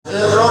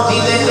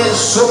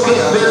soke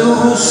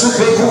beluru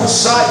supegu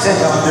site.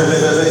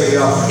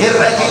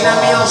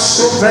 Irreginamia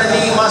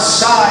supreni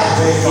masai.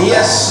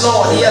 Yes,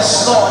 Lord,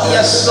 yes, Lord,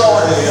 yes,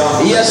 Lord.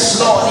 Yes,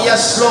 Lord,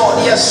 yes, Lord,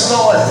 yes,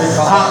 Lord.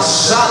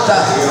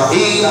 Asada,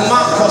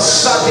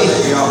 Imakosadi,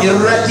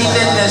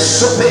 Irretinene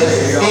supe,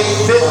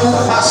 Imbeku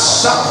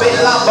pasape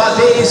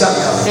labadeza,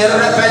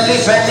 Irrebeli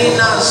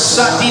venina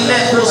sadine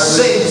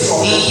use,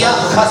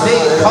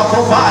 Iyakade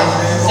kapobai,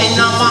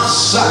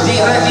 Inamasadi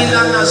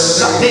redinana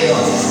sate,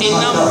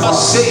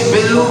 Inambase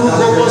beluru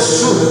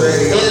gobosu,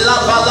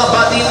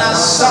 Ilabalabadina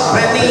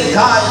sapeni,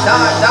 die.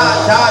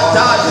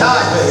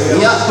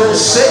 Yato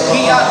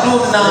seki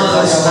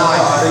aduna snai,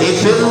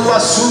 Ipelua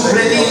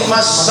supreni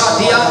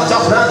masadianta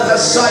branda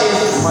sai.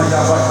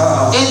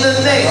 In the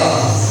name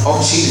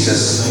of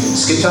Jesus.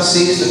 Scripture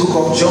says, the book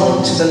of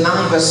John chapter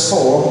 9 verse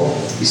 4,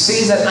 it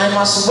says that I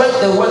must work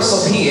the works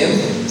of him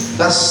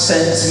that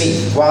sent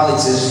me while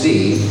it is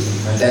day.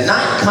 The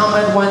night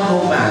cometh when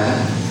no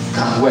man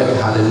can work.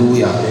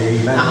 Hallelujah.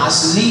 Amen. Now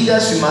as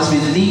leaders, we must be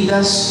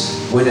leaders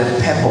with a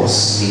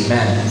purpose.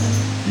 Amen.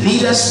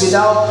 Leaders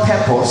without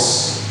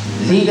purpose,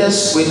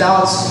 leaders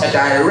without a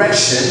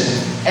direction,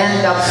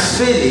 end up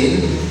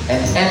failing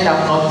and end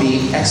up not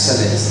being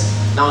excellent.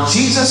 Now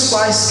Jesus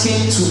Christ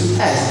came to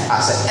earth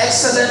as an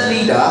excellent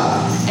leader,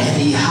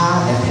 and he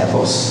had a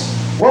purpose.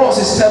 What was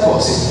his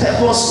purpose? His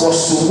purpose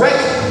was to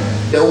work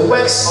the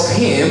works of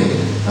him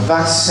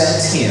that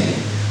sent him.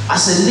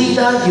 As a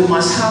leader, you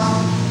must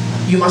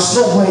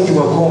know where you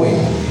are going.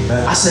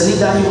 As a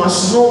leader, you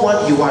must know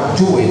what you are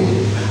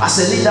doing. As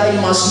a leader,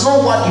 you must know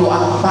what you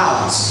are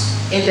about.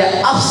 In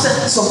the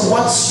absence of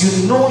what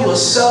you know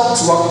yourself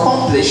to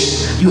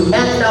accomplish, you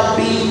end up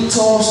being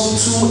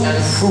tossed to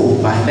and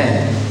fro by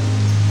men.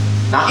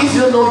 Now, if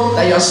you know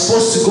that you're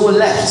supposed to go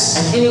left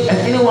and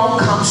anyone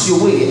comes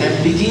your way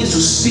and begins to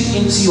speak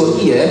into your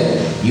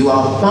ear, you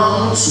are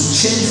bound to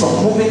change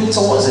from moving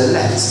towards the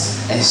left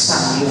and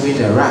start moving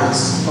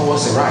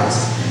towards the right.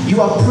 You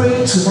are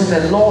praying tonight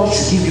that the Lord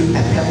should give you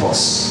a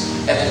purpose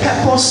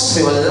for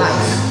your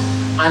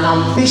life, an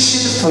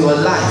ambition for your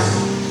life,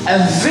 a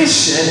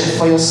vision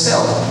for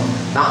yourself.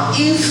 Now,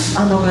 if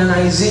an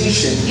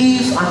organization,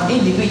 if an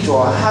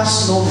individual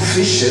has no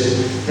vision,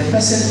 the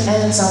person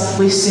ends up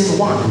wasting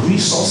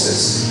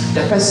resources.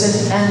 The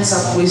person ends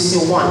up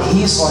wasting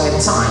his or her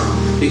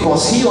time,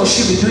 because he or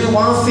she be doing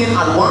one thing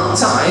at one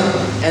time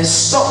and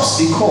stops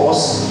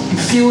because he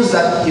feels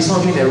that he's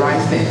not doing the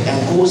right thing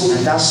and goes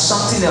and does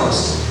something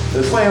else.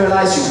 Before you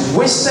realize you've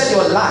wasted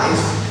your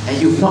life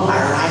and you've not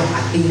arrived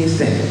at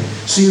anything.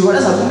 So you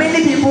realize that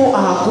many people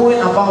are going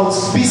about,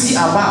 busy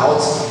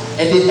about,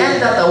 and they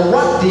end up that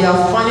what they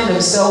are finding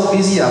themselves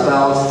busy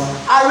about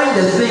aren't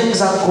the things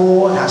that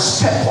God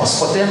has purposed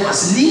for them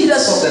as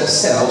leaders of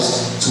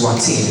themselves to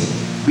attain.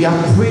 We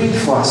are praying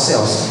for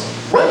ourselves.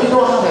 When you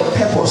don't have a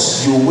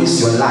purpose, you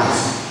waste your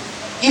life.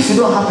 If you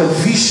don't have a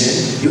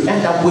vision, you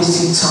end up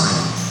wasting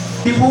time.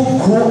 People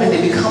grow and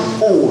they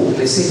become old.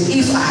 They say,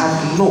 if I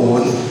had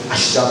known, I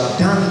should have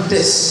done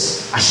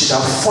this. I should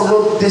have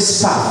followed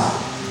this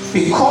path.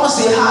 Because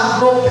they had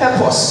no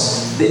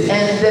purpose, they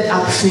ended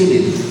up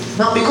failing.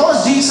 Now,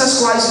 because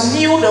Jesus Christ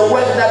knew the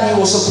work that he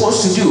was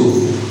supposed to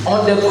do,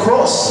 on the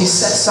cross, he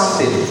said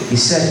something. He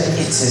said,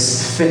 it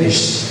is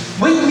finished.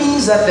 Which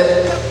means that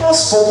the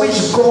purpose for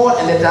which God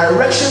and the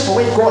direction for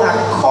which God had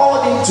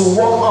called him to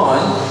walk on,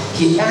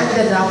 he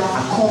ended up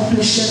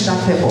accomplishing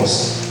that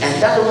purpose. And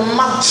that will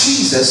mark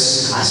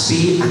Jesus as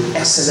being an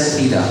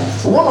excellent leader.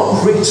 We want to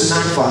pray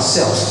tonight for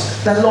ourselves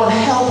that Lord,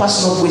 help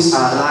us not waste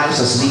our lives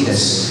as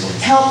leaders.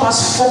 Help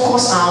us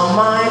focus our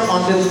mind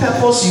on the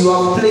purpose you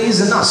have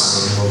placed in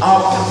us. Our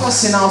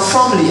purpose in our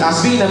family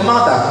as being a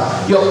mother.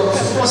 Your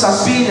purpose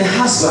as being a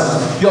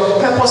husband. Your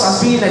purpose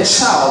as being a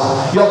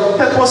child. Your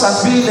purpose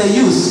as being a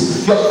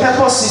youth. Your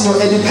purpose in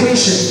your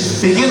education.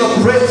 Begin to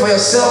pray for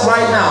yourself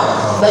right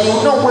now that you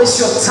will not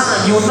waste your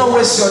time. You will not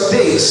waste your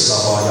days.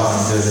 Your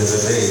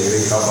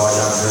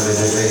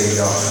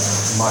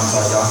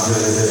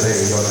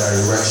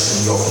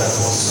direction, your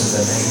purpose in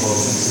the name of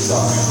Jesus.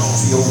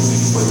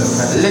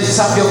 Lift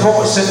up your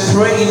voice and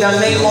pray in the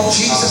name of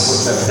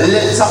Jesus.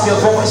 Lift up your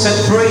voice and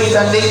pray in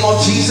the name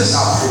of Jesus.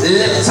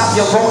 Lift up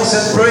your voice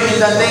and pray in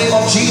the name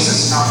of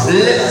Jesus.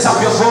 Lift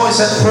up your voice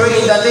and pray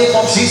in the name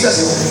of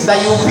Jesus.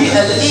 That you'll be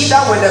a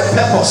leader with a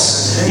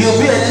purpose. You'll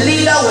be a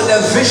leader with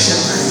a vision.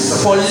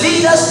 For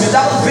leaders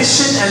without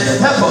vision and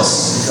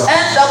purpose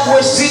end up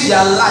wasting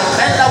their life,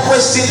 end up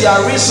wasting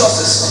their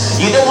resources.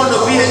 You don't want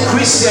to be a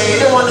Christian, you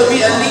don't want to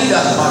be a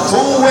leader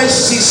who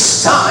wastes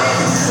his time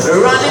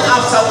running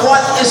after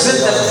what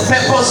isn't the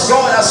purpose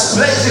God has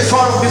placed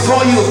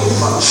before you.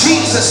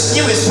 Jesus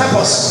knew his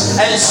purpose,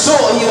 and so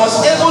he was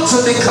able to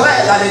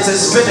declare that it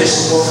is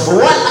finished.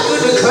 What are you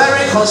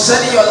declaring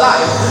concerning your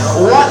life?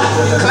 What are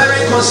you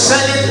declaring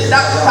concerning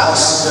that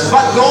house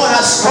that God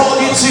has called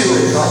you to?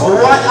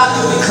 What are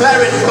you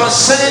declaring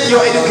concerning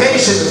your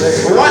education?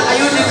 What are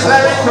you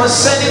declaring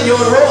concerning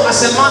your role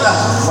as a mother?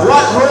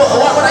 What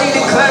are you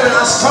declaring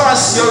as far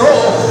as your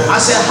role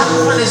as a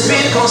husband is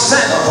being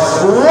concerned?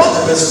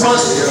 What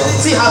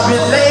responsibility has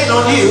been laid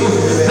on you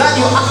that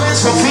you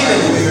ask for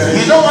feeling.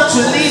 You don't want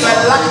to live a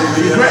life of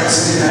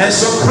regrets. And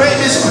so pray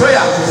this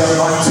prayer.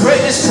 Pray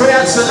this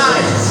prayer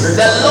tonight.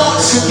 The Lord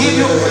should give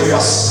you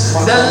purpose.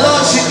 The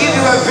Lord should give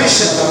you a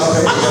vision.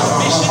 A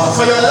vision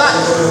for your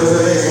life.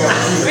 A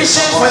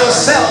vision for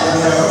yourself.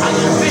 A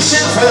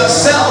vision for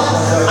yourself.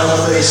 A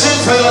vision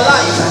for your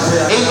life.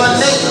 In the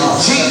name of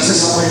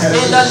Jesus.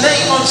 In the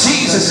name of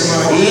Jesus.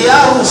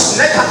 Yarus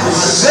neka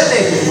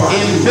zene.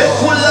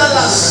 Imbekula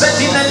la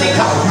sedine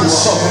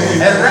nikapaso.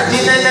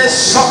 Eredine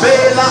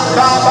sobela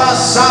baba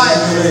sai.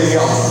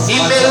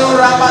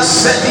 Imelura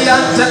masedi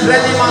ante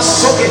breni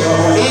masoke.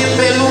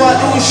 Imelua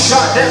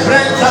dusha de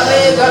brenta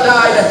lega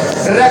dai.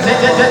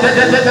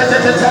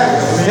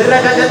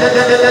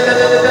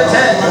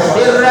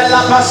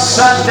 Irrela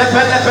passante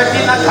per le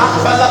pedina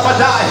campa la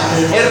padai.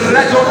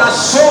 Irredona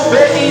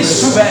sobe in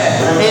sube.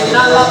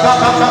 Inala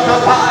papa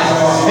papai.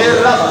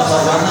 Irra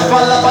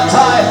pala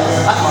patai.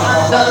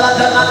 Andala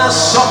danana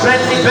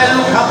soprendi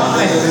beluka.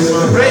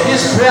 Pray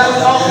this prayer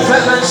with all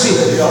fervency.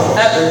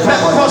 A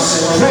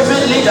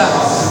purpose-driven leader.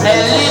 A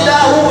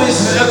leader who is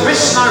a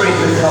visionary.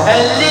 A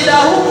leader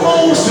who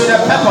moves with a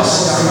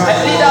purpose. A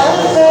leader who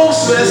moves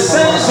with a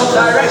sense of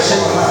direction.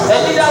 A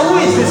leader who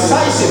is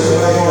decisive.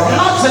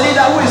 Not a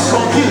leader who is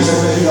confused.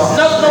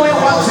 Not knowing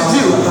what to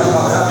do.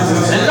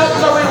 And not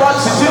knowing what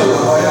to do.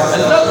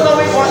 And not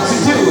knowing what to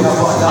do.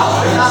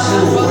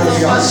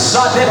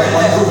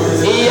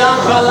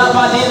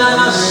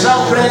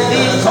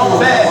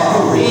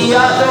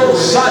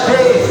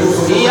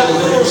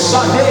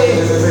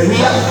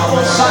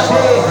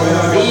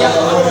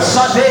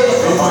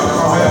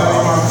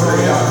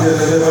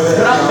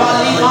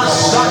 Rabalima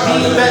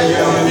Sadime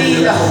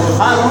Ida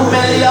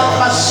Arumelia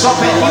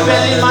Masopeti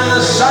Belimana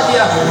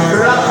Sadia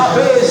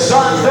Rakabe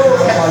Zando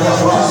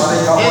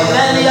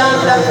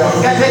Enelianda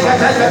Kate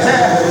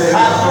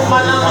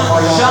Arumana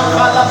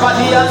Shambala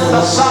Badian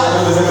Tasad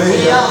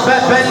Ia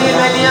Bebeli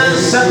Median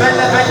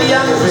Sebele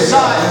Bedian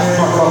Tasad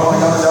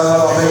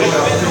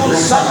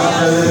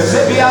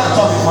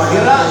Zebiato,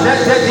 Irada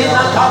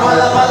Dina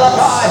Kabala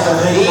Balabai,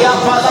 Ia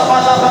Bala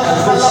Bala Bala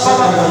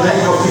Bala,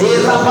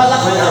 Ira Bala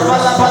Bala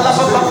Bala Bala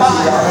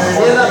Bala,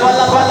 Ira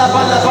Bala Bala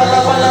Bala Bala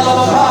Bala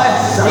Bala,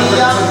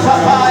 Iam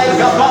Papai,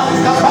 Gabam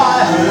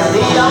Kapai,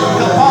 Iam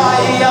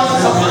Kapai, Iam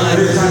Kapai,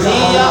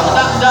 Ia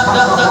da da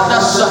da da da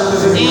sa,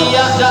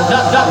 Ia da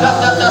da da da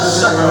da da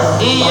sa,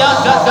 Ia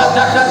da da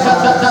da da da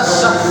da da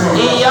sa,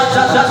 Ia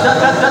da da da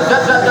da da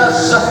da da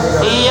sa,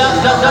 Ia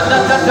da da da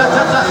da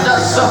da da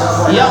sa.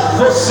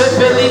 Yakose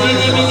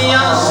belini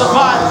minian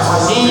sabai,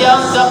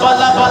 iyanda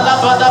bala bala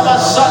bala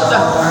basanda,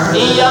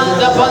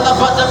 iyanda bala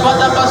bala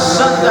bala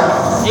basanda,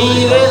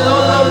 ire lo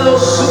lo lo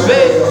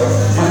sube,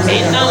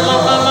 ina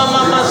mama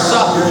mama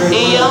masa,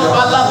 iyam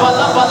bala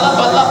bala bala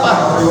bala ba,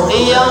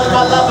 iyam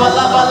bala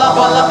bala bala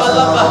bala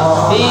bala ba,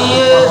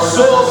 iye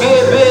soge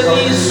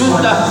beli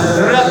sunda,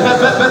 repe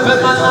pepe pepe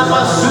mana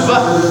masuba,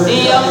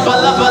 iyam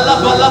bala bala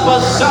bala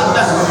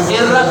basanda,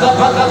 iraga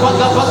baga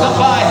baga baga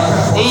bai,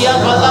 iyam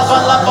bala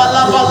bala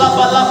bala bala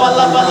bala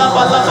bala bala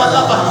bala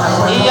bala ba,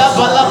 iya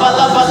bala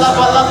bala bala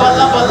bala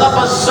bala bala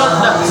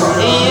basanda,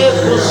 iye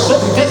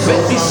kusote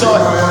petiso,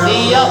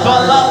 iya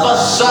bala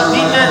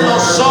basadine no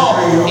so,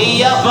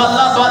 iya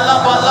bala bala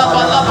bala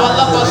bala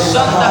bala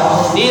basanda,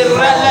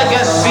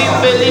 irrelege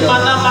simbeli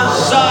mana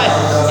masai,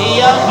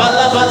 iya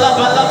bala bala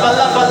bala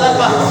bala bala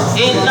ba,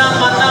 inna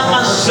mana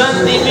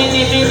masandi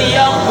mini mini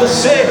yang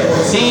kuse,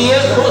 iye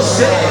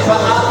kuse ba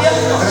adia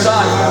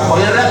masai,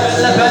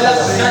 irrelege bala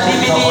kadi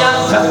mini yang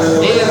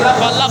Ira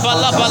bala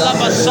bala bala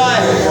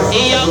basai,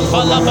 iya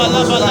bala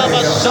bala bala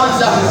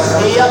basanda,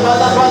 iya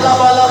bala bala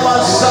bala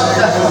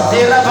basanda,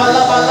 ira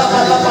bala bala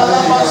bala bala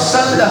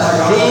basanda,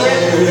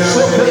 iya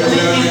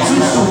supeli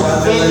itusu,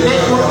 ini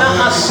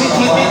kuna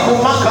asiki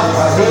bikumaka,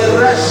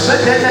 ira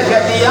sedene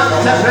kadian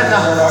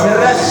terena,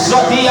 ira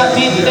sodia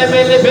tinde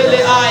bele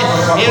bele ay,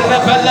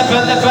 ira bala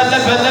bala bala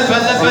bala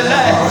bala bala,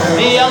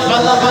 iya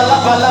bala bala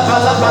bala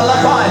bala bala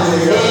bay,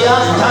 iya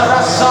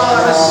tarasa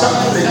rasa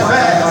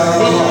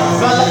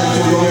bala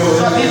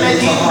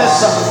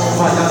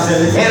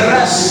il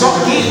resto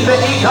chi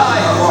per i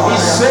gai i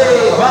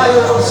se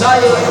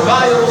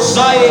vai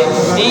usai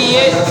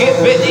ie che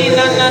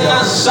pedina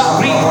nana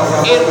sapri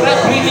il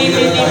reprini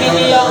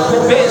mini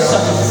pesa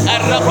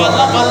arra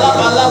bala bala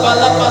bala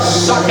bala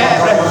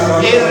passatere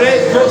il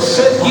reco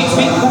se chi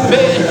mi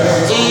coupe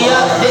ia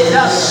de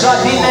la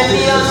sadine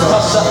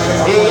niantas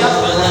ia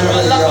bala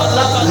bala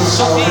bala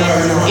passapi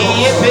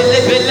ie belle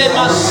belle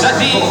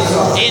massati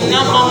e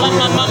na mama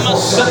mama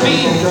massapi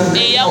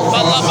ia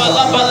bala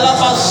bala bala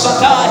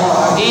passatai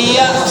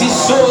ia ti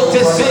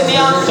sote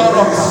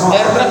seniantoro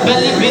e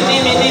rebelli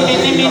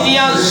mini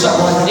ansa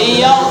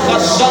ia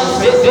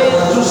casante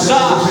dentro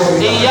sa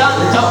ia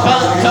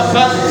tapanta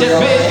pante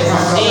pe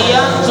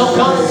ia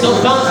tapanta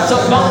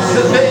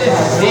pante pe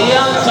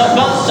ia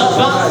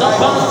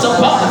tapanta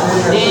pa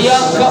ia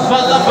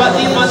capalla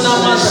padima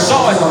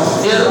namasoi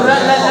il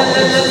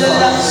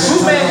relelelelele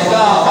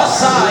sumenga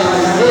basai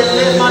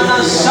ele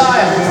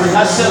manasai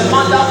as a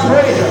mother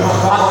pray,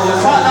 as a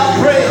father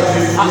pray,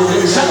 as a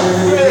child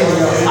pray,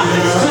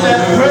 as a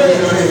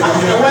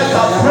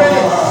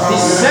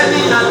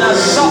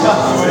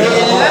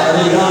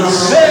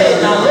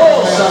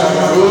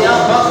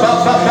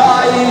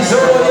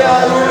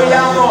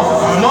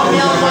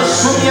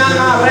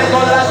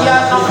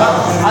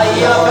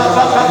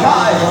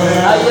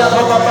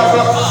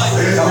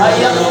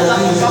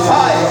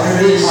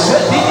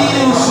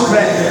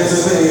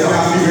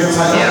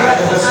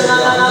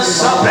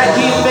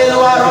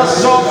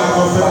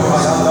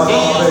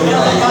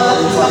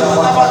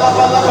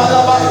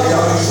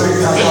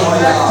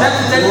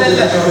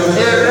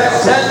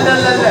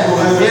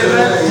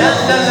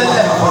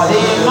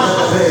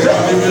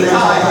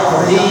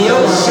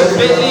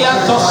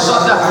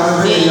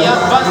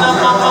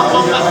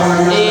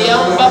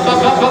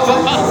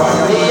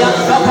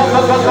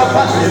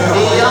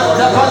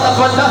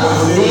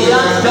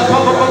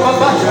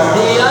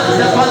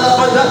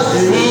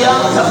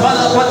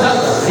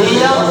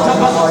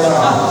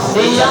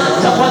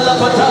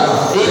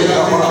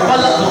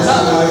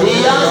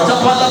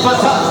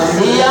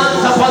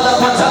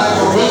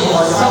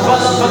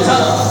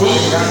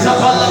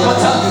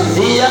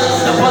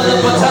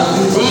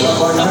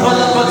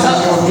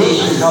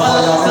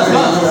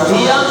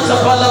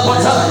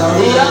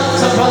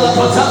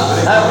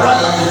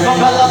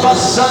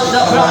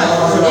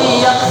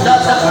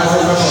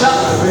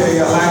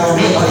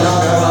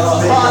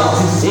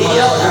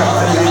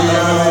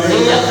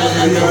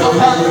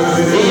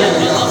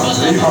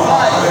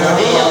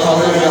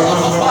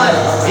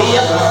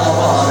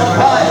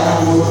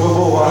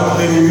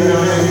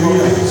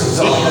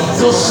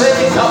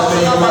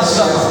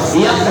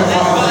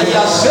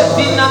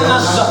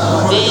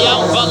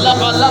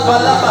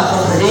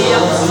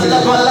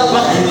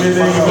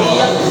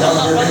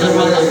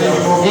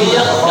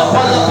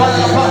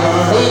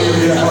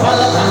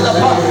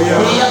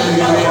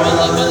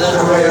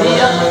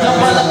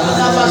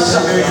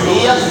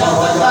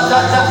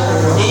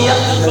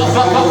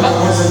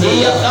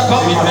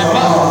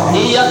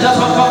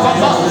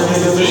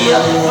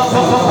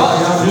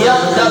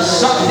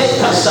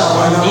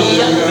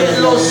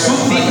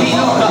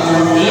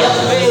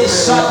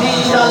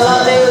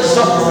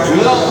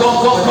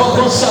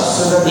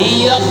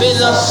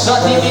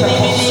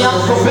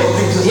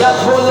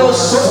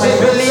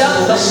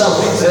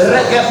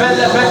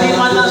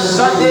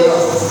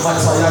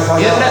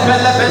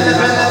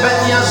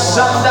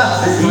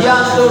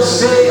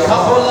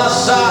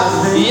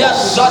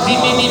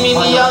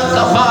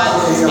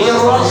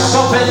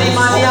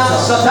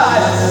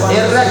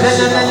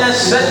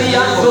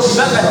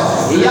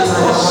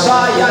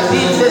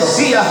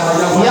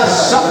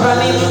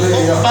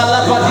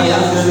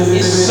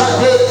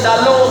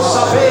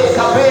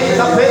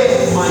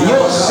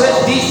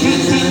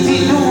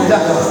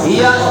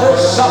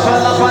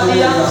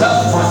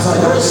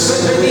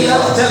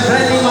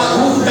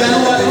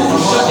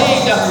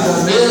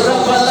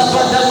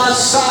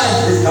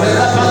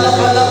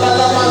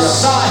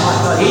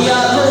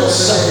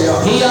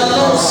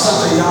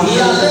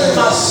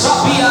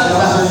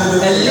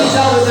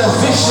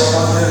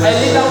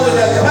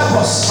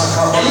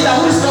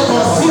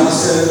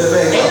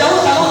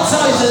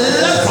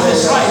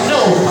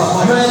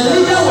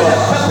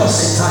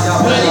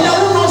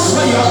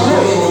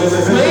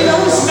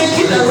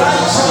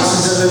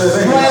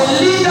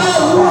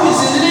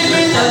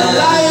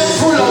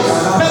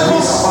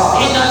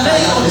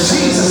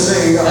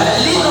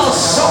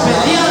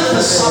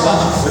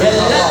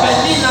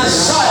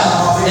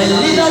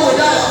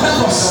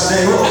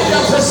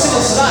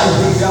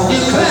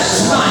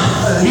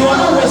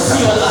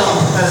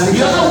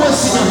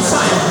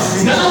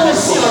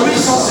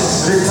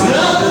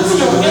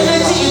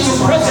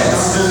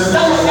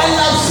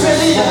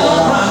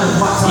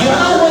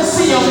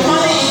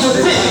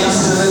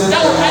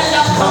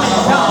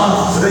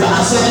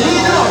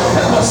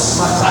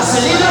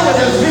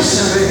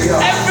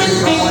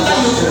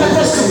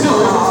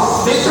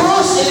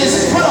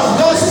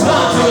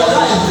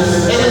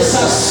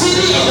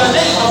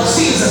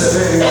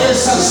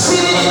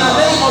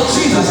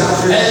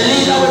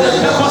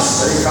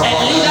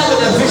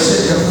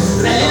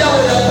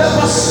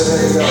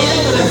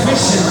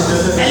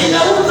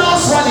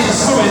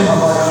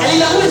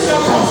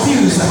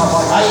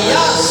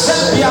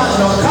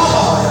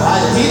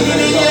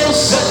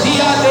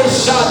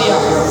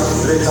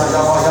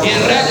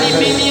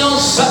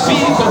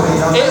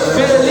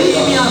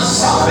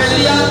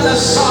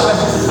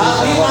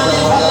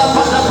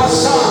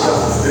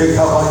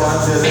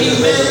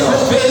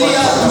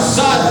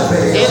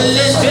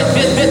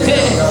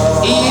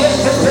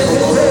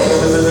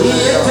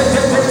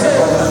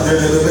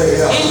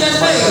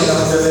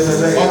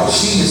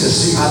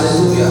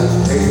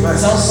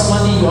Tell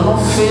somebody you are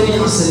not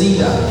failing as a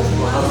leader.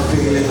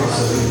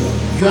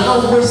 You are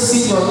not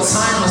wasting your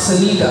time as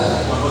a leader.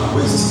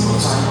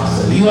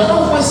 You are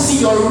not wasting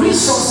your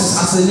resources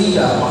as a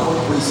leader.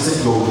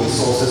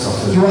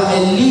 You are a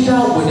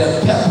leader with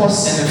a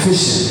purpose and a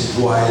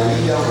vision. You are a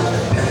leader with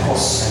a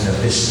purpose and a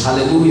vision.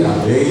 Hallelujah.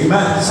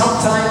 Amen.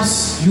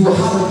 Sometimes you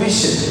have a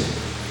vision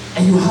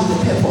and you have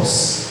a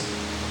purpose.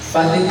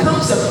 But there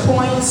comes a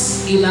point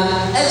in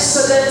an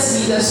excellent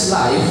leader's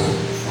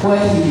life where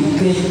he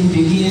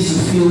begins to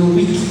feel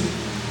weak,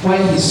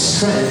 where his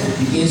strength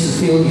begins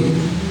to fail him.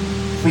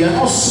 We are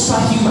not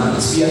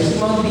superhumans, we are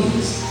human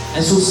beings.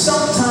 And so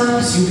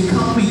sometimes you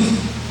become weak.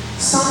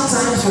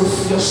 Sometimes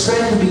your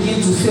strength will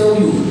begin to fail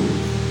you.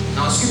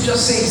 Now scripture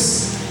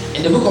says,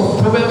 In the book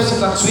of Proverbs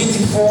chapter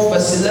 24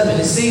 verse 11,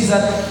 it says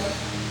that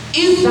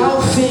if thou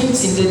faint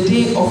in the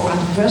day of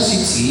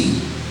adversity,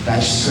 thy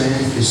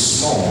strength is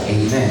small.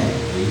 Amen.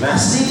 Amen.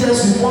 As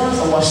leaders, we want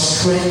our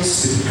strength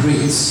to be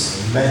great.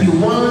 Amen.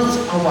 We want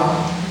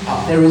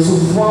the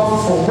reservoir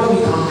for where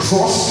we can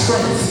draw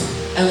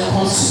strength and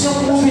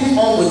continue moving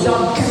on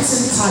without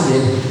getting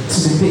tired to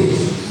be big.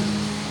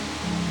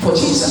 For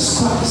Jesus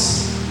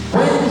Christ,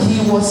 when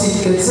he was in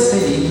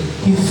Gethsemane,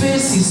 he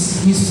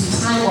faced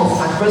his time of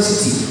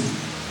adversity.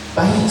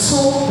 But he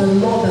told the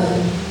Lord that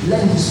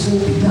let his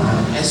will be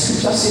done. And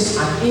scripture says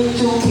an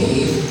angel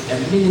came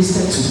and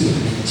ministered to him,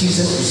 and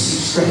Jesus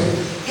received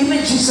strength.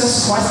 Even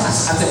Jesus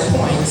Christ, at a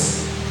point,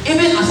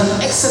 even as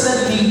an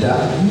excellent leader,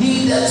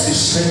 needed to be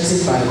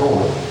strengthened by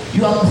God.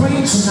 You are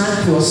praying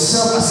tonight for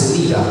yourself as a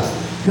leader.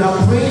 You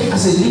are praying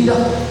as a leader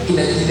in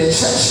the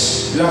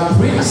church. You are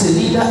praying as a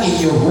leader in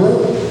your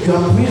home. You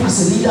are praying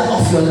as a leader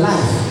of your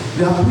life.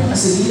 You are praying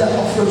as a leader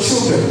of your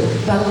children.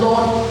 That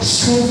Lord,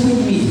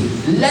 strengthen me.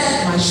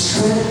 Let my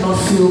strength not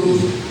fail me.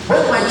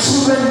 When my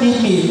children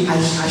need me, I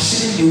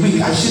shouldn't be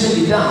weak. I shouldn't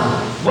be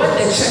down. When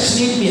the church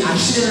needs me, I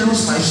shouldn't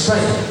lose my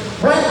strength.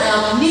 When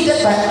I am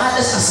needed by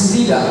others as a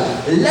leader,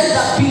 let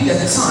that be the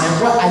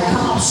time where I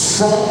come up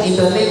strong in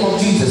the name of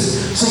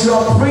Jesus. So you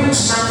are praying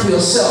tonight for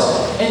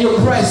yourself, and your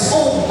prayer is,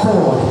 oh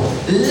God,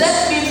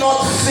 let me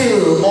not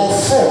fail or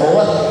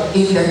fall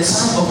in the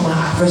time of my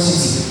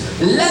adversity.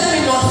 Let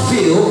me not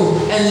fail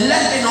and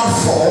let me not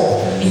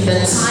fall in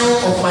the time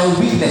of my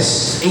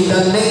weakness. In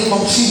the name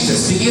of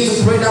Jesus. Begin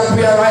to pray that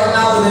prayer right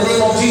now in the name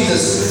of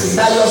Jesus.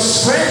 That your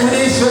strength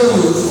wouldn't fail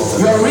you.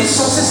 Your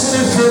resources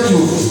wouldn't fail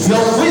you.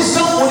 Your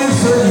wisdom wouldn't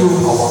fail you.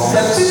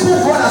 The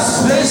people God has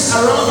placed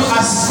around you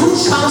as good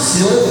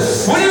counsel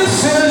wouldn't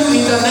fail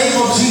you in the name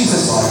of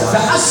Jesus.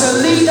 That as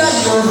a leader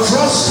you will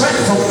draw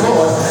strength from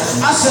God.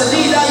 As a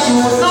leader you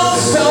will not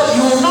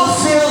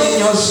fail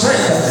in your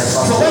strength.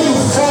 So when you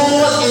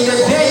fall in the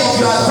day of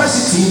your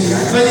adversity,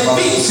 when it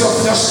means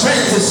your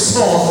strength is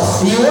small,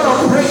 you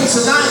want to pray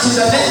tonight in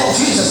the name of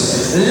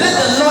Jesus. Let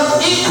the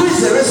Lord increase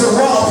the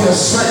reservoir of your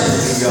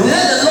strength.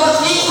 Let the Lord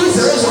increase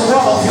the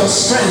reservoir of your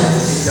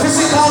strength.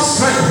 Physical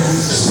strength,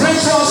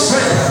 spiritual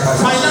strength,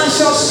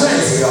 financial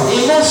strength,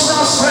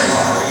 emotional strength,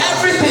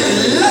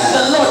 everything. Let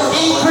the Lord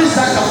increase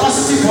that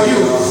capacity for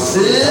you.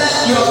 Let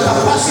your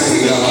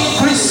capacity be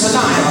increased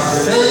tonight.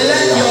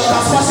 Let your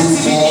capacity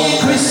be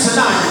increased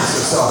tonight.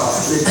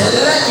 And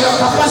let your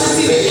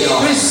capacity be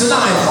increased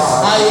tonight.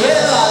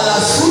 Ayela la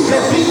supe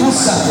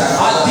pikusa.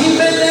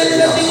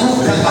 Adimene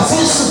pikuka.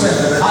 Kasisupe.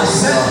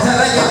 Azente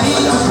regedi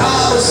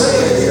tukabose.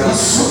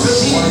 Isupe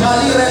di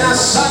balire na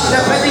sante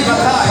pedi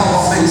bakai.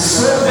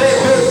 Isupe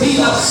pedi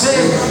na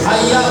se.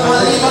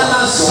 Ayabalima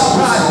na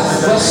sabrai.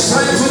 Your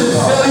strength will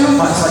fail you.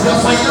 Your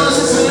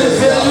finances will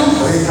fail you.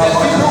 The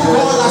people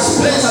God has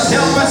placed as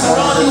helpers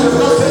around you will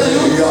not fail you.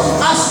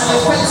 As an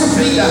effective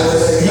leader,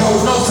 you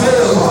will not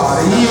fail.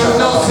 You will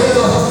not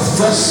fail.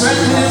 Your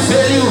strength will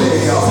fail you.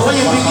 But when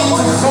you begin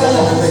to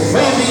fall,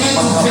 when you begin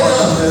to fail,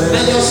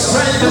 then your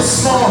strength is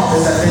small.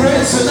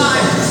 Pray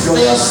tonight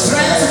that your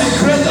strength will be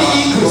greatly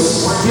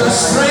increased. Your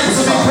strength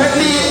will be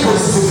greatly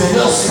increased.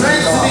 Your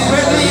strength will be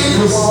greatly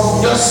increased.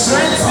 Your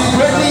strength will be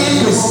greatly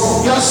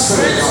increased. Your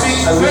strength will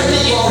be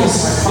greatly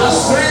increased. Your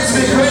strength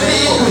will be greatly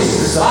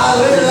increased.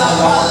 Arela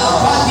bala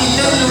badi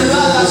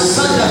nelula la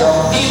sanda.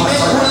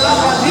 Imekula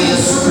badi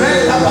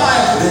subreta baya.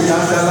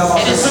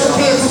 It is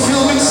okay to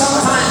feel weak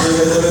sometimes,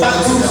 but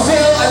to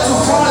fail and to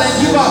fall and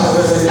give up,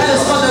 that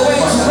is not the way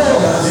to go.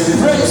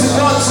 Pray to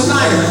God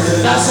tonight.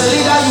 As a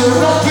leader, you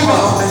will not give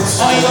up.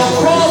 Or in your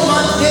call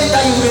mandate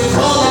that you've been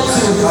called up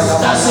to,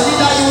 as a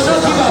leader, you will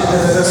not give up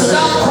to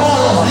that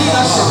call of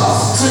leadership,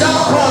 to that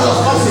call of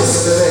office,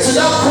 to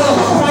that call of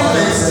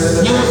appointment.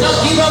 You will not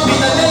give up in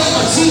the name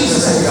of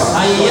Jesus.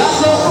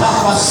 Ayalo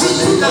papa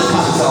siti naka,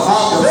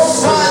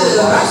 abofal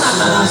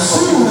ranana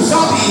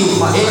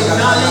suzabi,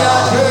 enalia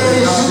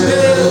de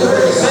jubele.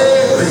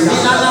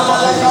 Inana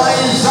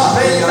malakai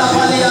zabenda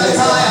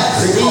baliataya.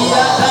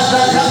 Iya da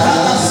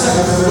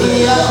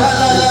iya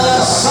da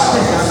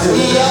sate.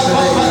 Iya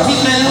papa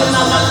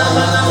timeluna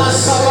mana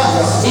masaba.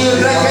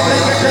 Ireke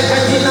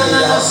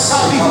dinana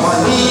sabi.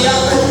 Iya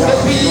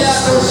tukepilia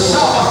do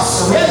saba.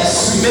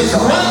 Yes,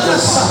 mekwanda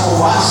sa.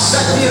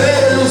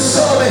 Asatire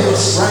lusobe.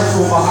 Strength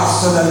over us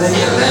to the name.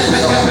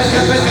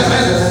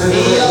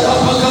 Iya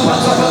papa.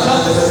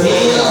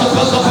 Iya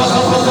papa.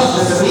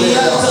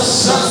 Iya to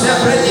sate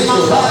ready my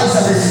eyes.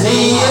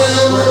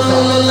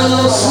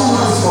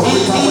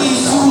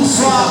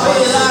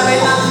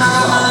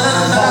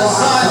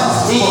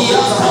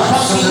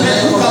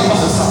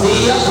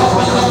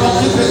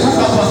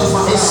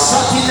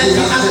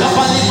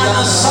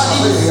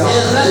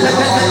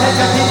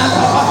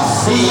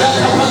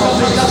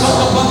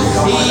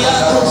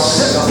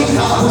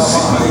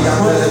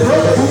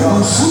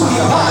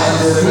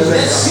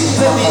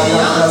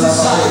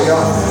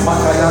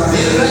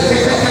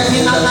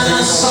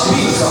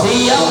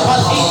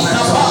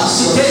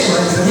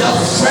 Your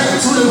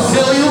strength will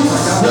fail you.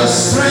 Your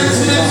strength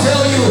will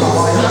fail you.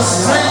 Your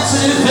strength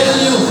will fail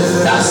you.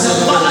 That's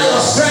the matter.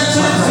 Your strength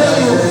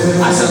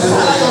As a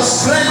father, your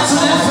strength to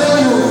fail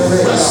you.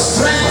 Your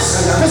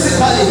strength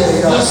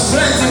physically, your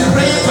strength in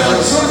praying for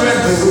your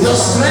children, your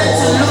strength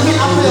in looking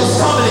after your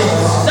family.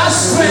 That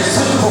strength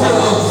to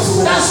fail.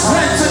 That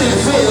strength to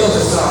fail.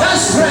 That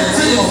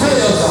strength to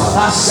fail.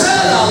 I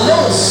said,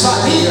 "Allo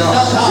Sadin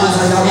Nakan,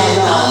 in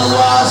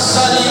Alwa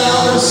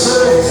Sadia Musu,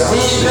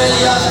 in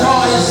Belia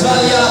Toy,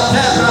 Sadia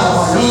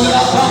Terra, Ia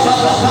Papa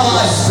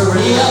Papa,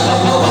 Ia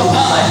Papa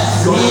Papa,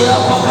 Ia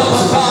Papa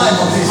Papa."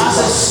 As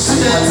a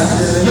student,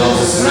 your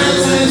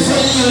strength to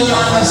fail you, your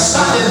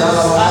understanding.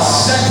 I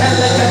said,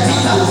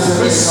 "Lekatita,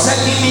 is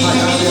second me,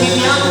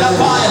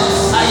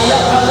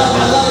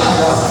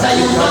 that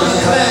you not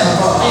declare,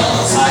 I am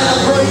tired of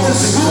going to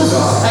school,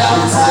 I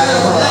am tired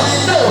of letting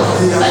you know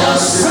that your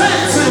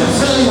strength will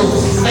fill you,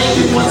 and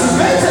you be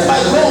motivated by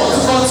God to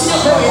continue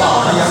going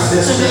on to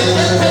the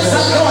place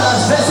that God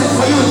has destined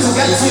for you to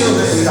get to.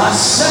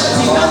 Accept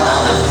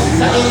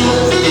that in your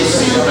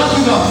ministry you will not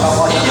give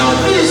up, in your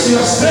ministry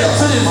your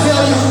strength will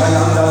fill you.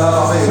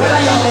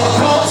 Whether you have been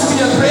called to be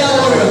a prayer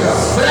warrior,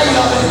 whether you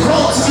have been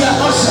called to be an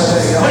usher,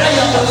 whether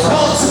you have been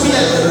called to be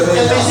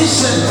a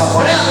musician,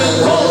 whether you have been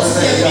called to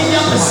be a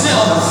media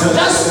personnel,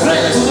 that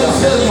strength will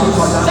fill you.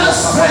 That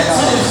strength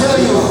will fill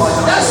you.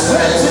 That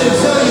strength will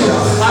fill you.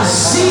 I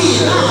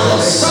see now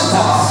the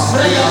Sunday,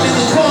 whether you have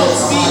been called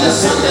to be in the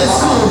Sunday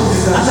school,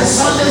 as a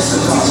Sunday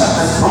school teacher,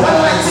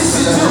 whatever it is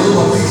you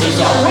do, in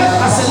your work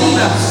as a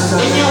leader,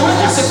 in your work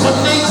as a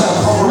coordinator,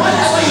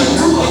 whatever you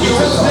do in your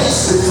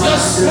workplace, your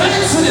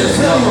strength will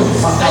fill you.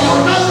 That you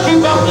will not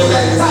give up in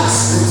the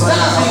task that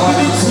has been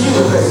given to you.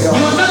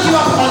 You will not give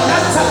up on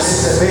that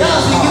task that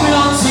has been given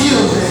unto you.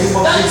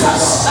 That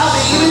task that has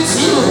been given to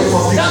you.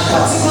 That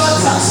particular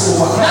task.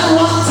 That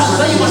one task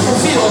that you must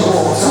fulfill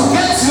to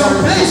get to your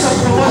place of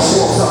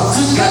promotion,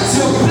 to get to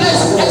your place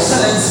of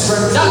excellence.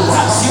 That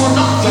task you will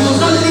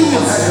not leave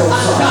it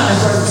undone.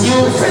 You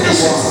will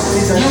finish it.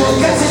 You will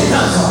get it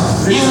done.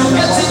 You will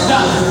get it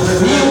done.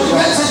 You will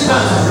get it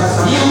done.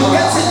 You will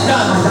get it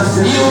done.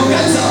 You will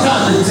get it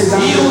done.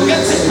 You will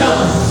get it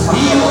done.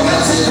 You will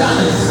get it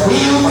done.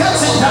 You will get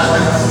it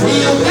done.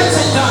 You will get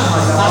it done.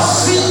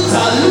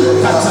 Asinta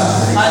lukata.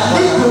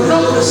 Aliku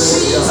no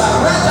sita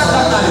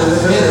rada.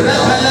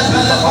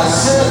 Irrebele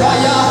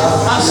pasebaya.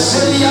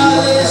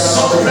 Aseliale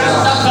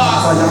sobrandaka.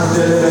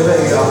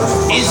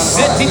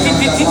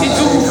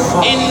 Izetititititu.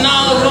 Inna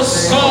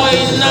rosko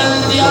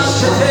inandia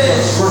shete.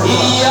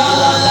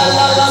 Iyala la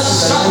la la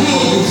sabi.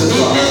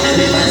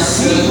 Inenene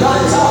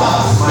sikata.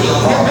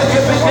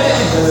 Ikepekepeke.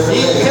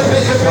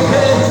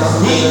 Ikepekepeke.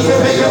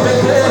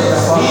 Ikepekepeke.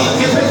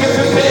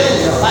 Ikepekepeke.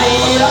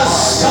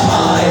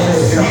 Ayiraskabai.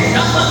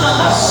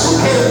 Namana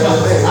sukeba.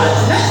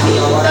 Aleki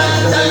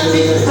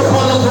dandandi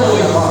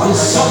topoloboy.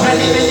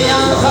 Sobrani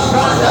medianta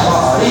branda.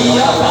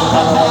 Iya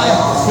papapai.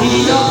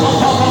 Iya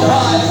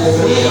papapai.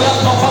 Iya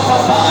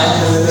papapai.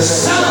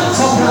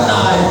 Santo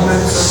Pranai.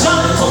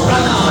 Santo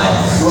Pranai.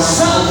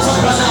 Santo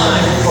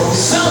Pranai.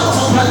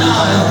 Santo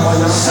Pranai.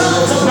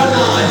 Santo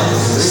Pranai.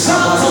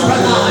 Santo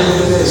Pranai.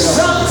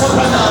 Santo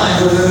Pranai.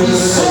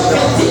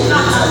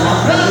 Isoketina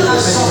Branda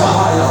Soba.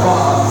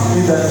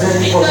 In the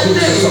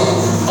name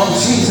of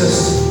Jesus.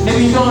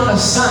 Maybe you don't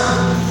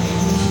understand.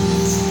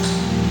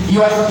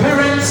 You are a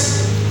parent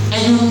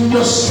and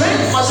your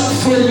strength mustn't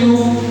fail you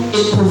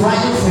in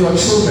providing for your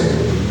children.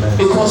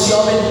 Because you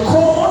have been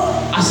called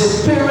as a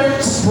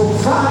parent to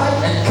provide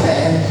and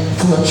care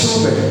for your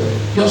children.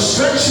 Your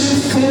strength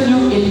shouldn't fail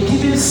you in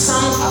giving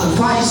sound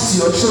advice to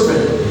your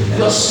children.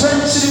 Your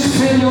strength shouldn't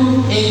fail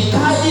you in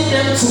guiding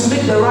them to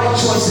make the right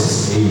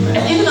choices. Amen.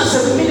 And even as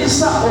a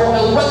minister or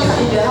a worker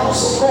in the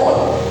house of God,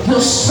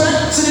 your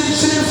strength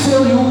shouldn't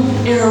fail you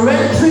in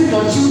rendering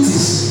your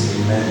duties.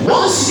 Amen.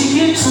 Once you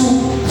begin to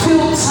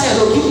feel tired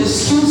or give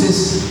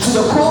excuses to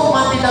the core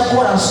mandate that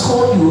God has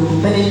called you,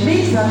 then it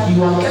means that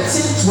you are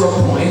getting to a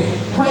point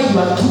where you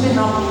are giving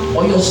up,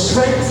 or your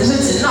strength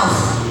isn't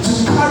enough to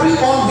carry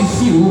on with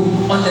you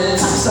on the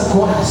task that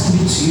God has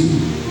given to you.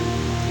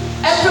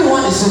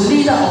 Everyone is a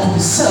leader of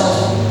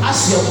himself,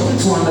 as you are going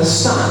to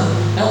understand.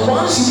 And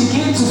once you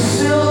begin to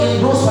fail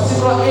in those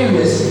particular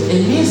areas,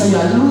 it means that you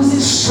are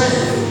losing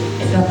strength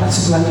in that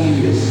particular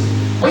areas.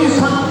 When you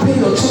can't pay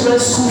your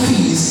children's school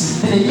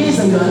fees, then it means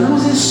that you are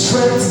losing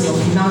strength in your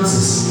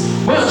finances.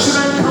 When your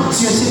children come to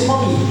you and say,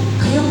 "Mommy,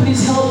 can you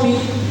please help me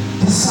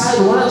decide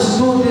whether to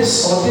do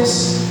this or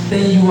this?"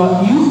 Then you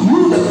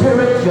the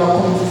parent, you are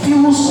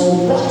confused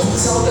on what to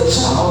tell the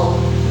child,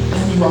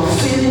 and you are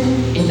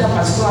failing in that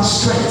particular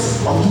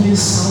strength of giving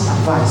sound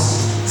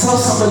advice. Tell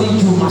somebody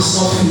you must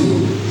not fail.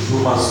 You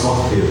must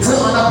not fail.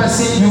 Tell another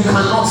person you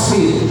cannot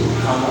fail.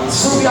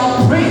 So we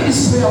are praying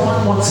this prayer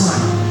one more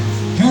time.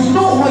 You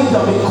know where you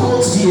have been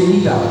called to be a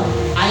leader.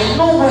 I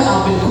know where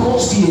I've been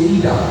called to be a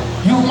leader.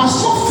 You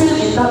must not fail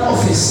in that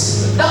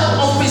office. That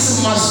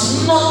office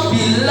must not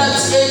be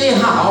left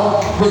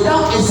anyhow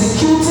without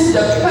executing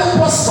the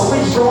purpose for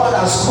which God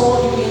has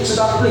called you into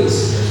that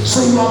place.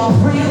 So you are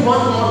praying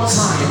one more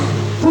time,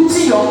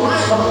 putting your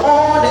mind on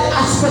all the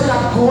aspects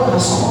that God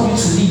has called you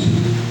to lead.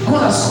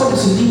 God has called you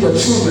to lead your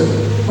children.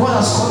 God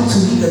has called you to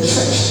lead the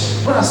church.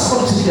 God has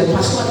called you to lead a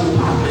particular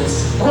department.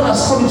 God has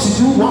called you to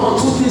do one or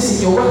two things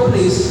in your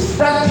workplace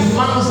that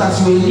demands that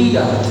you're a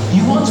leader.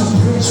 You want to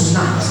pray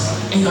tonight,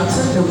 and you are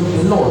telling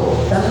the Lord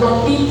that,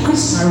 Lord,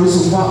 increase my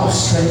reservoir of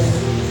strength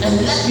and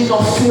let me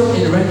not fail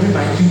in rendering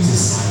my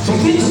duties.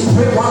 Begin to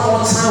pray one more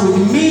time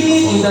with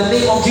meaning in the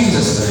name of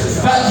Jesus.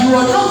 But you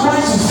are not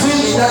going to fail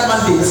in that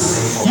mandate.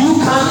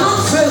 You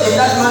cannot fail in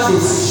that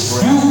mandate.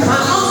 You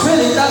cannot fail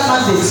in that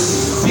mandate.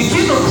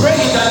 Begin to pray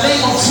in the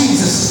name of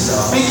Jesus.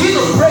 Begin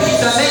to pray in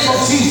the name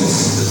of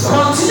Jesus.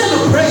 Continue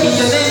to pray in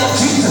the name of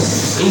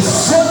Jesus.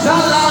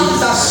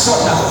 Isogalanda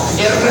soda.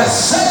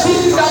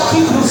 Irresetinda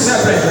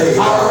kibrusebe.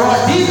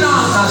 Arodina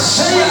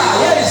nasheya.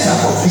 Yes.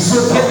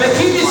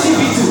 Isokebekimi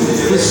sibitu.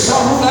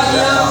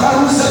 Isomugania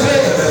karusebe.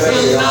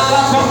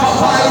 Inala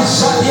papa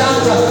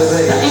isadianta.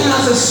 That even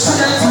as a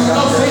student you will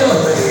not fail.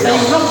 That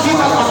you will not give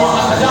up on your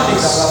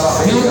academics.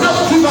 You will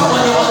not give up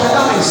on your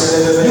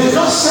academics. You will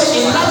not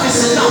say enough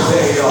is enough.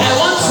 I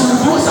want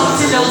to do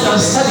something else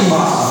than study.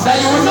 That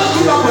you will not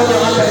give up on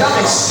your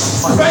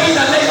academics. Pray in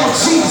the name of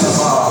Jesus.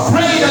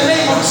 Pray in the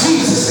name of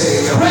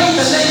Jesus. Pray in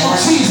the name of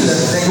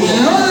Jesus.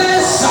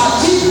 Ilole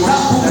sakinta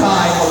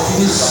kukai.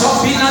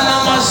 Isopina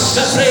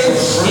namasepre.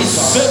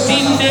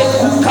 Isotinde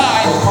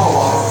kukai.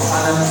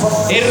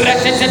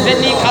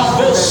 Irreteteni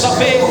kambo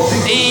sape.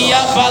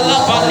 Iya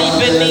bala bali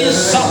beni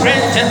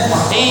saprente.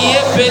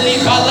 Iya beli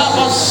bala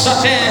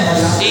basate.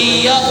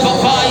 Iya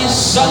papa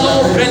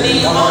isalo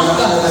preni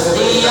manga.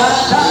 Iya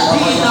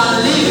dadina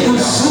liku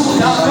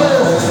sudako.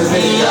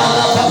 Iya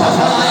la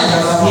papa.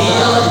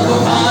 Iya la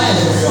papa.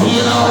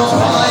 Iya la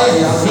papa.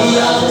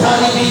 Iya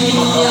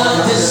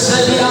taribiniya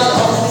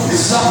desediato.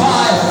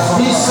 Sapai.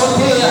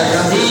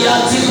 Disotea.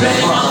 Iya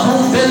tibreni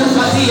makumbelu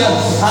katia.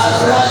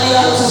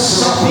 Aralia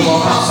tusapi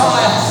papa.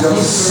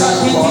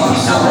 Isati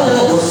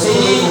tikitabo.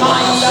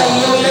 Imaya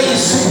yoye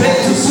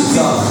supetu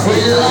suti.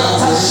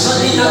 Ilata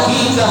sanina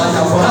kinga.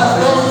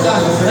 Radonga.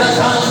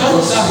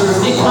 Rakandonga.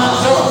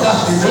 Ikandonga.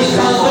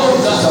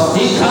 Ikandonga.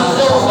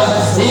 Ikandonga.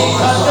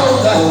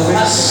 Ikandonga.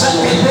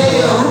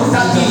 Asakepe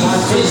rutaki.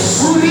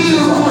 Isuri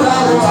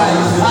ruraruai.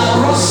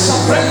 Arosa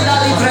prenda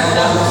di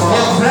prenda.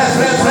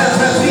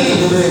 Efrefrefrefrefi.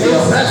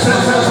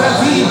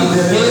 Efrefrefrefrefi.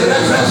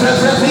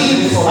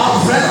 Efrefrefrefrefi.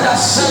 Aprenda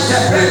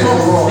sete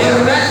preto.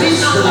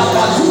 Eretina la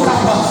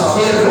badurapa.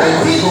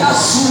 Eretina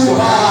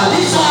suba.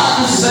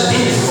 Lisa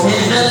duseti.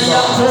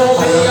 Inelia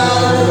kobeya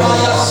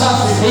ubayasa.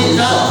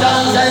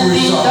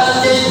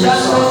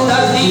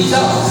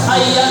 Inandandandindandindandondandita.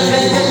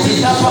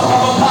 Ayatendetita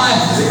papapai.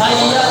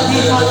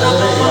 Ayatimana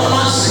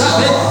mama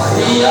sabe.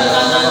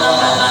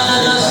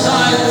 Iyanananananana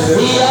sai.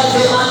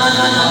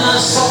 Iyatemanananana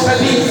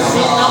sopebi.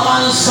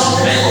 Inaman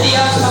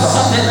sopendia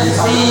kasate.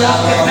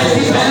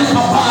 Iyakepeti ben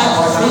papai.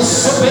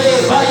 Isobe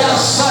baya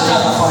sada.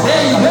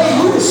 Hey, hey,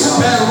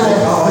 supero.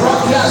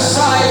 Rokia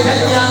sai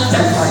penyante.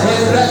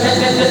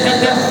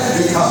 Eretetetetete.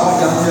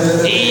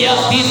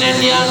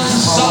 Iyatinenian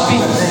sabi.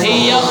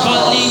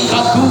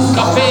 Iyabalika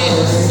kukape.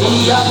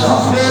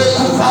 Iyakupe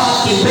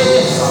kupakipe.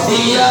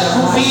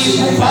 Iyakupi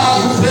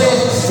kupakupe.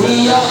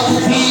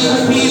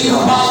 Iyakupi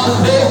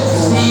kupakupe.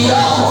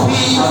 Iyakupi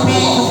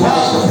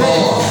kupakupe.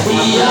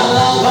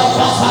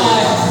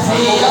 Iyalapapapai.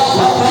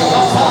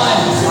 Iyalapapapai.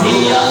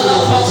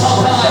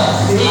 Iyalapapapai.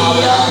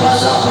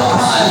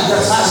 Iyalapapapai.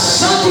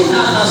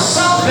 Asatinana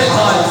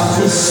sapepai.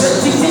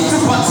 Isetititu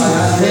pati.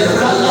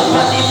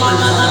 Eralapani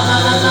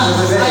manananana.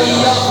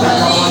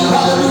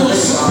 Ayabalika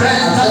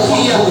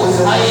kusuprentakia.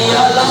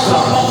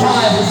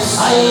 Ayalapapapai.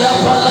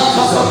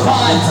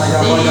 Ayapalapapapai.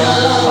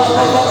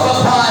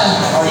 Iyalapapapai.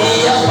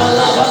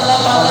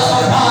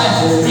 Iyapalapalapapai.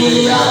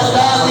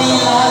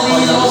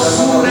 Iyadalilalo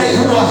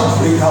surekua.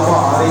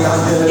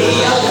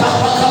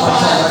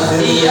 Iyakapakapai.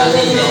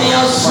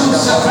 Iyalidenia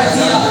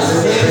susapratia.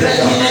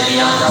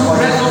 Irekinemia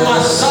kupreno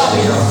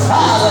masabi.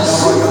 Ala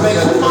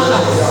subekumana.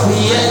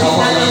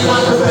 Iyekinenima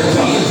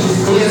kupeki.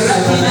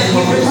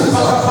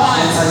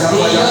 Irekinekipekupapai.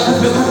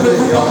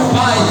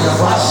 Iyakupekupapai.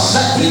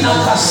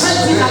 Asetinaka.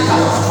 Setinaka.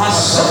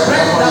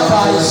 Aseprenda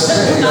pai.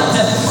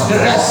 Setinate.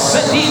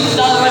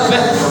 Resetinda rebe.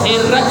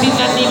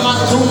 Irekinenima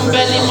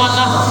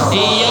tumbelimana.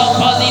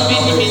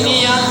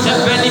 Iyapalibiniminiante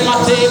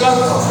benimateba.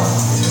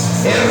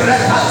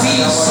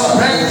 Irrekati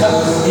soprenta.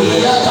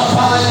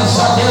 Iyakapai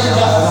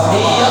sademba.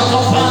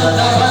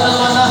 Iyakapanda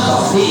banamana.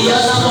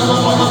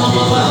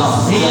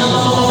 Iyanamamamamamama.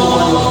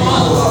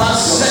 Iyanamamamamamama.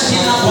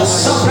 Asetinaka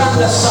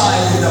soprenda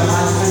side.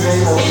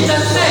 In the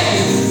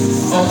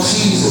name of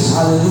Jesus.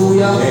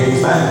 Hallelujah.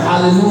 Amen.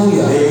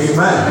 Hallelujah.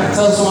 Amen.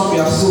 Tell someone we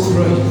are still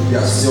praying. We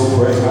are still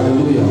praying.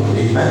 Hallelujah.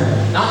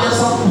 Amen. Now there's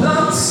some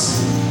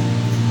plants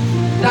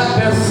that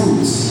bear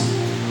fruits.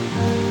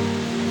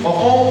 Or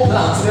all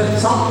plants,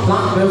 some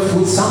plants bear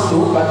fruits, some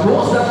don't, but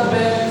those that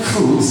bear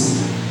fruits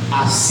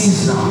are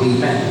seasonal.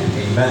 Amen.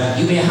 Amen.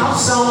 You may have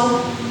some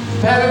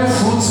bearing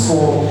fruits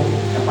for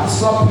a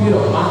particular period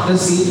of months,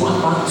 let's say 1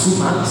 month, 2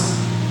 months.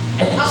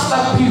 And after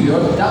that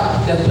period,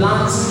 that the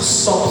plant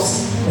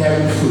stops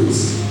bearing fruits.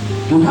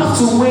 You have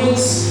to wait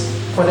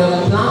for the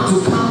plant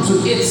to come to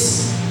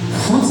its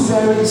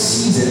fruit-bearing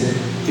season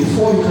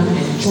before you can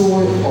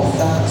enjoy of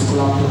that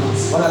particular plant.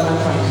 What am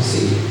I trying to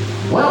say?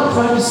 What I'm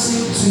trying to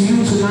say to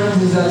you tonight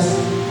is that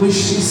we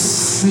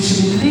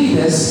should be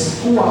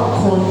leaders who are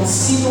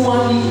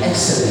continually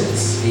excellent.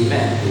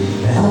 Amen.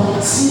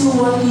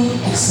 Continually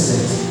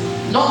excellent.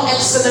 Not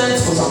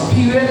excellent for some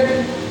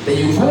period, then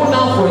you go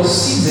down for a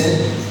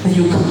season, then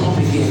you come up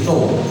again.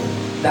 No.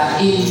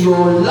 That in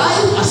your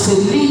life as a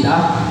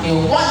leader,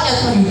 in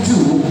whatever you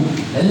do,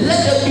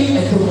 let there be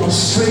a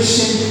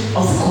demonstration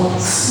of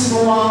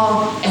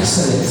continual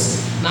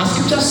excellence. Now,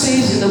 scripture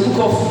says in the book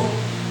of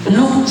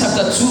Luke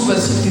chapter 2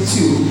 verse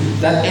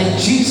 52 that and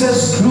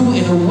Jesus grew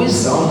in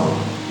wisdom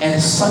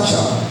and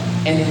stature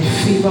and in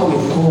favor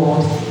with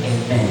God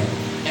and men.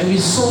 And we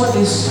saw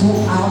this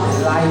throughout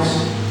the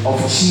life of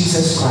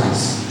Jesus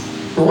Christ.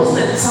 There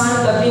wasn't a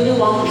time that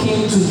anyone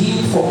came to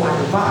him for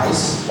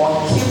advice or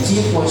came to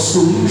him for a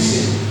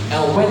solution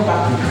and went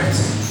back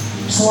regretting.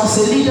 So as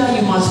a leader,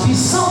 you must be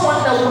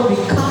someone that when we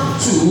come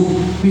to,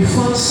 we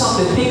find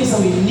some of the things that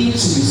we need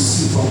to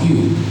receive from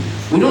you.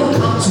 We don't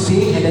come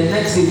today and the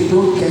next day we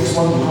don't get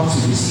what we have to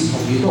receive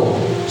from you. No.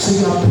 So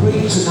you are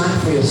praying tonight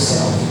for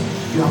yourself.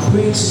 You are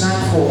praying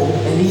tonight for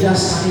a leader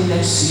standing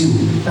next to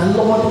you. The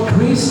Lord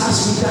grace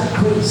us with that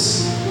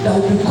grace. That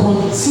will be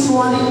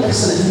continually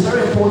excellent. It's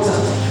very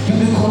important.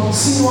 You'll be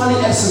continually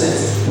excellent.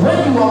 When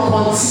you are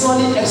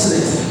continually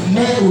excellent,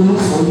 men will look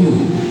for you.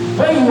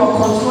 When you are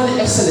continually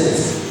excellent,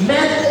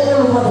 men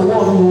all over the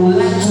world will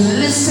like to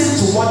listen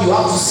to what you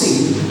have to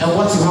say and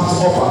what you have to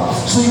offer.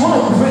 So you want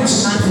to pray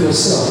tonight for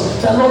yourself.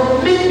 The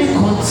Lord, make me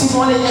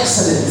continually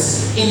excellent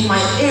in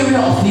my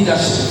area of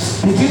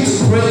leadership. Begin to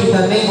pray in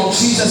the name of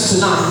Jesus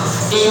tonight.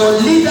 In your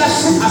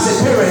leadership as a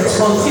parent,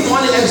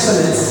 continually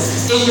excellent.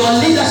 In your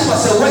leadership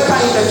as a worker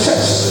in the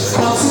church,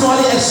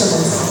 continually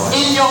excellent.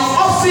 In your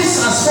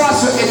office, as far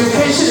as your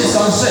education is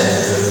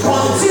concerned,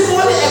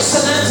 continually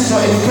excellent in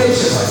your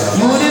education.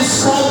 You wouldn't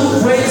score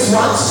good grades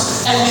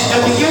once and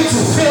begin to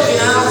fail in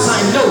another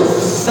time. No,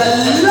 that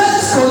let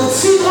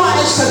continual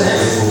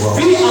excellence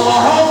be our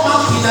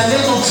hallmark in the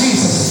name of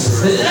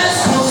Jesus. Let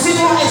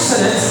continual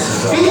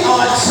excellence be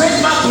our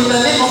trademark in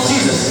the name of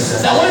Jesus.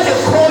 That when they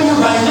call you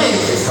by name,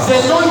 they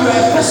know you are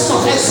a person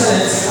of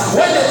excellence.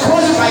 When they call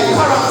you by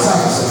character,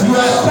 you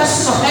are a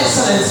person of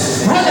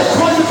excellence. When they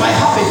call you by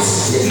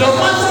habits, no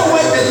matter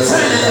where they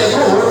turn and they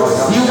go,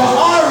 you are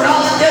all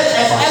rounded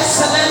and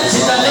excellent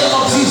in the name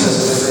of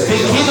Jesus.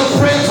 Begin to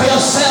pray for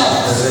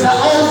yourself that,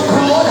 oh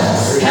God,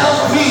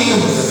 help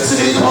me to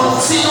be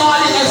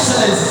continually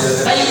excellent.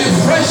 That you be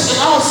fresh in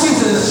all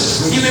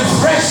seasons. You be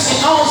fresh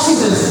in all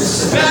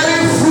seasons.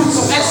 Bearing fruits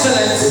of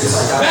excellence.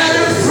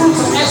 Bearing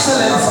fruits of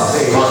excellence.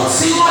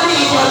 Continually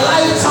in your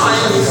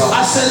lifetime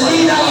as a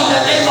leader in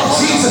the name of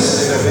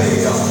Jesus.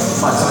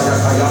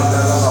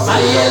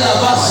 Ayela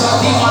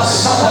basadi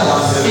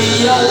masada,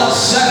 iyala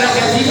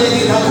seregedile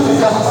di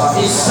kabuka,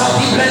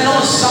 isadi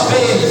brenon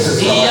sabe,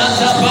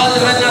 iyanda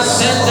badre na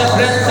sende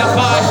brenta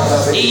pai,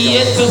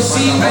 iyeto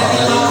si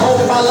brenima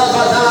komba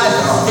labadai,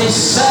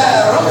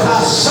 isero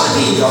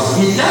kasadi,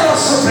 inero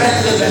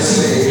sobrende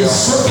besi,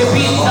 isuke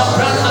binda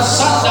branda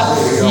sanda,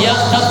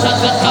 iyanda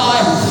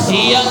tatatai,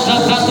 iyanda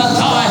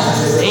tatatai,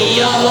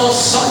 iyalo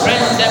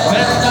sobrende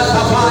brenda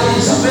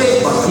kapai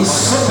sabe,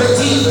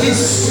 isupeti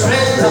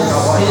dispreta,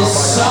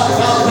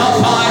 isapa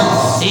kapai,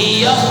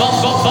 iyapa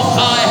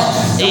kapai,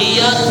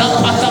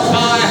 iyata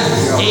patapai,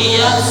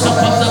 iyata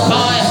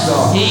patapai,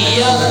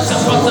 iyata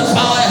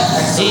patapai,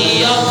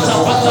 iyata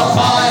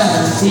patapai,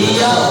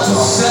 iyata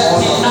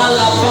setina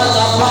la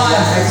patapai.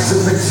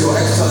 Exhibit your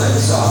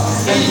excellence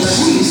In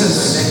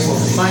Jesus'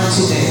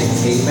 mighty name,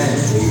 amen.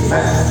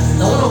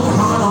 Amen. I want to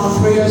crown our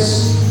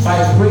prayers by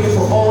praying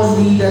for all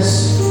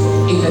leaders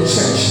in the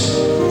church.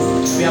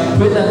 We are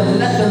praying that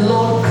let the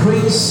Lord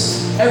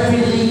grace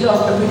every leader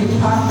of every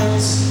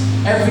department,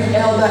 every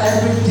elder,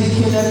 every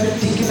deacon, every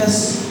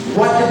deaconess,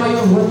 whatever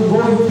you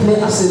role you play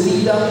as a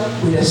leader,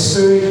 with a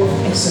spirit of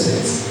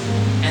excellence.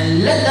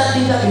 And let that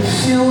leader be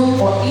filled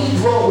or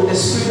indwelt with the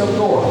Spirit of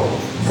God.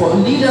 For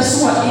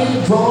leaders who are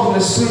indwelt with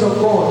the Spirit of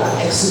God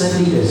are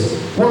excellent leaders.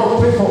 We want to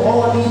pray for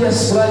all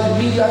leaders, whether the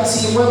media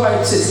team, wherever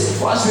it is.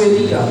 For us, we're a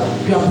leader.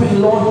 We are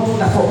praying, Lord,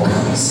 that for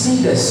Christ's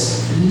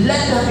leaders, let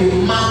them be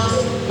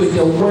marked with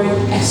the word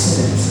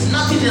excellence.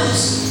 Nothing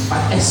else but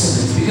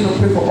excellence. Begin to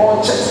pray for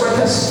all church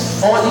workers,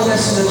 all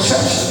leaders in the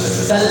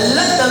church, that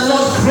let the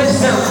Lord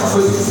grace them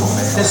with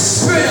the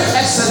spirit of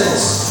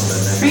excellence.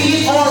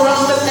 Being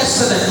all-rounded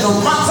excellent, no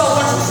matter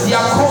what they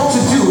are called to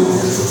do,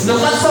 no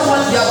matter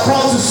what they are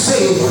called to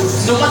say,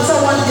 no matter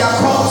what they are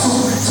called to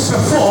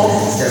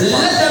perform,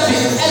 let them be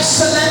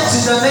excellent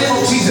in the name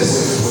of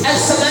Jesus.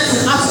 Excellent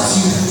in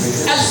attitude,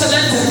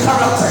 excellent in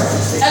character,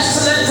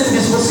 excellent in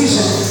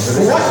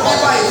disposition,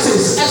 whatever it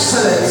is,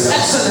 excellence,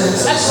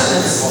 excellence,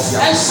 excellence,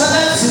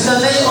 excellence in the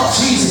name of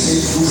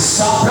Jesus.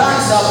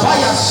 Sabranda by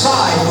your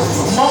side,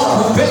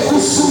 Mokubeku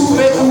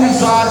Sube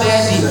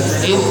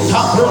Uzadeni,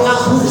 Tabrona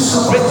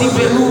Busu Pretty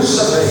Belus,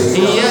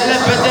 Yele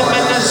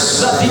Bedemenes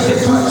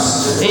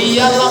Satitus,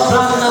 Yala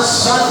Brana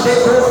Sande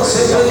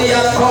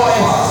Sevelia Koi,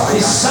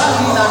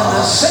 Isalina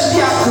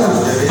Sediaku,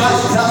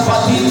 Bata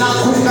Patina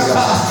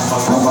Kukaka,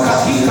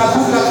 Kukaki,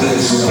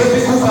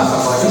 Sukebi Kuka,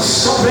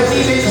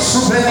 Sobrenive,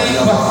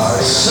 Subreniva,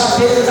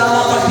 Satenda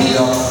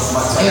Lapatino,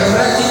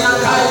 Eretina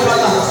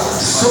Kaibala,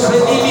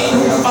 Sobrenivi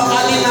Kupa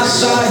Alina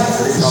Sai,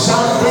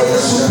 Sande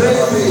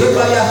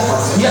Subreniva.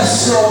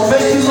 Yes, Lord,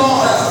 thank you,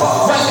 Lord.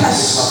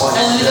 Workers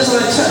and leaders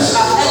of the church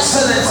are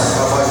excellent.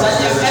 That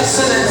they are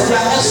excellent. They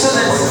are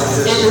excellent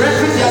in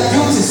rendering their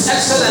duties.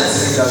 Excellent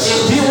in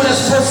doing what they're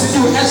supposed to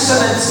do.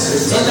 Excellent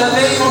in the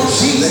name of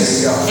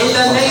Jesus. In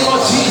the name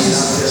of Jesus.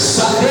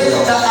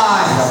 Sadel the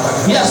eye.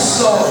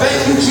 Yes, Lord.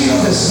 Thank you,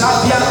 Jesus.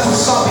 Nadia to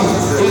Sabi.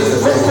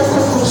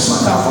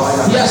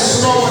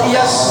 Yes, Lord.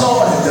 Yes,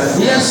 Lord.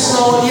 Yes,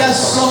 Lord.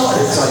 Yes, Lord.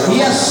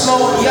 Yes,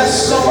 Lord. Yes,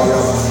 Lord.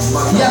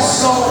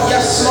 Yes, Lord.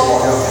 Yes,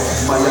 Lord.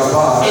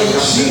 In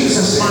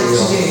Jesus'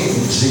 mighty name,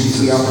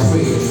 we are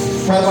praying.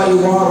 Wherever you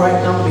are right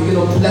now, begin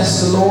to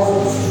bless the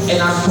Lord and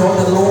adore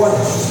the Lord.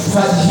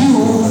 But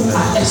you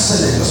are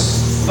excellent.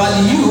 But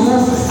you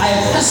are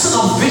a person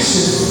of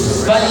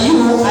vision. But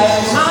you are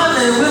a man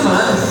and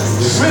woman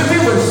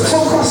driven with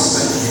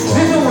focus,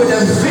 driven with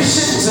a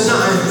vision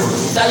tonight.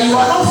 That you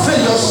are not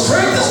failing. Your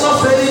strength is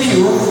not failing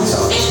you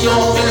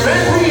in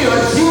rendering your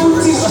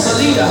duties as a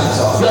leader.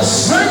 Your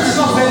strength is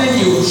not failing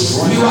you.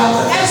 You are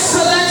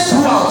excellent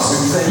throughout.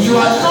 You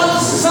are not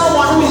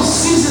someone who is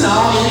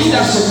seasonal in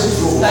leadership.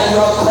 That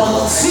you are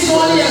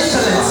continually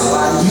excellent.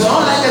 You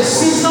are like a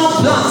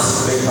seasonal plant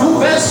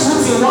who bears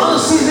fruit in one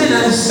season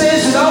and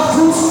stays without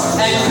fruit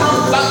and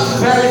comes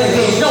back buried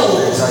again. No,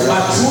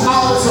 but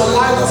throughout your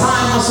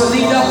lifetime as a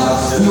leader,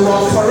 you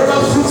are forever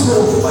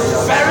fruitful,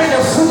 bearing the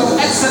fruit of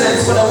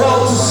excellence for the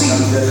world to see.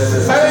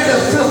 Bearing the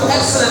fruit of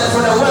excellence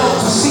for the world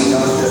to see.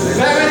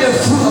 Bearing the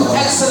fruit of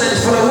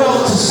excellence for the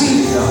world to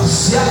see.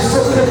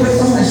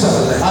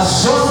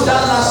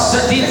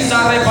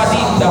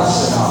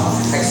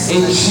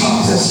 In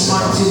Jesus'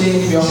 mighty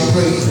name we are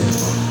praying.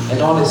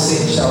 And all the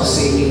saints shall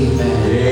say amen.